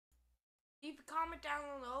leave a comment down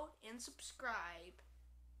below and subscribe.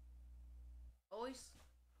 Always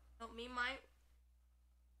help me my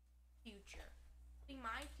future.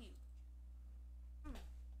 My future.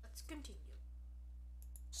 Let's continue.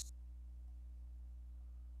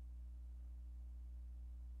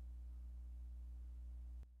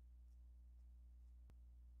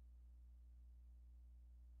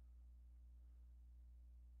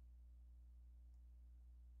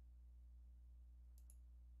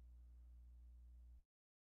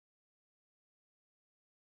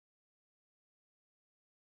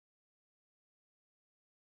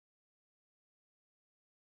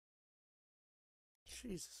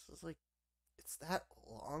 Jesus, it's that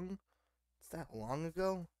long? It's that long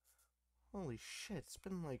ago? Holy shit, it's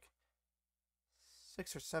been like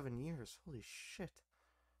 6 or 7 years. Holy shit.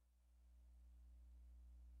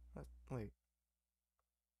 Wait.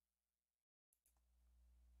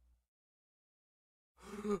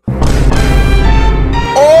 Oh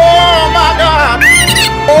my god!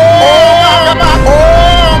 Oh my god!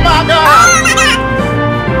 Oh my god!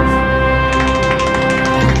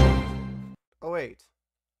 Oh wait.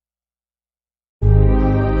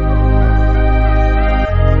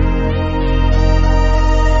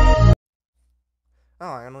 Oh,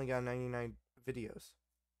 I only got 99 videos.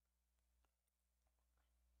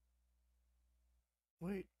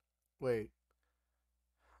 Wait.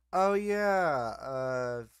 Oh yeah,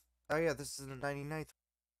 oh yeah, this is the 99th.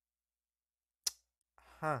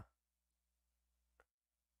 Huh.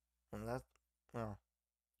 Well,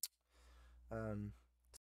 um.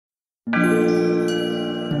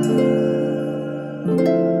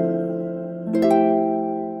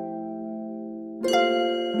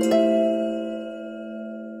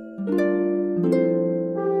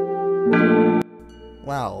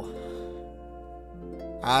 Wow.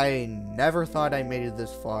 I never thought I made it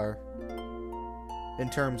this far. In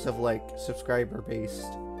terms of, like, subscriber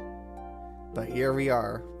based. But here we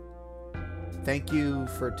are. Thank you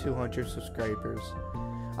for 200 subscribers.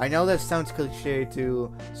 I know that sounds cliche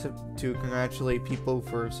to congratulate people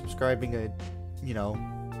for subscribing a, you know,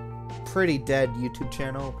 pretty dead YouTube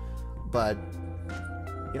channel, but,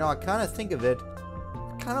 you know, I kind of think of it,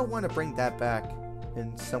 I kind of want to bring that back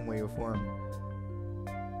in some way or form.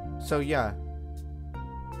 So yeah,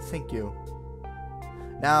 thank you.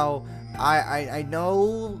 Now, I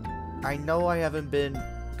know I haven't been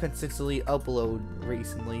consistently upload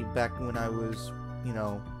recently, back when I was, you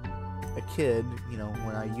know, a kid, you know,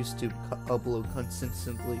 when I used to upload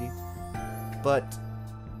consistently, but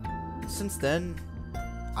since then,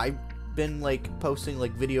 I've been, like, posting,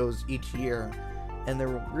 like, videos each year, and the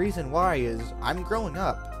reason why is, I'm growing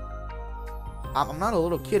up. I'm not a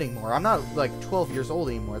little kid anymore. I'm not, like, 12 years old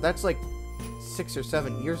anymore. That's, like, 6 or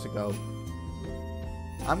 7 years ago.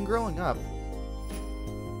 I'm growing up,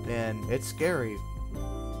 and it's scary,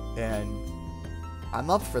 and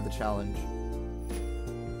I'm up for the challenge.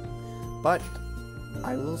 But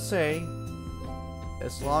I will say,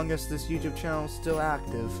 as long as this YouTube channel is still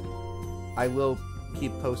active, I will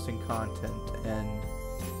keep posting content, and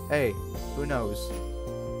hey, who knows?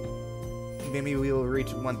 Maybe we will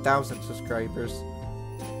reach 1,000 subscribers.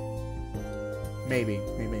 Maybe.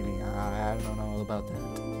 I don't know about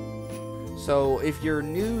that. So, if you're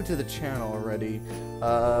new to the channel already,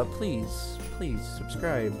 please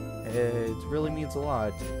subscribe. It really means a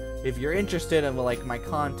lot. If you're interested in, like, my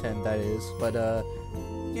content, that is. But,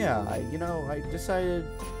 yeah, I decided,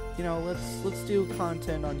 you know, let's do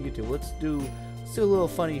content on YouTube. Let's do a little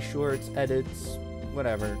funny shorts, edits,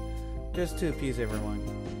 whatever. Just to appease everyone.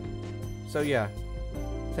 So, yeah.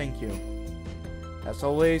 Thank you. As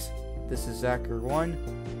always, this is Zachary1,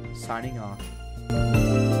 signing off.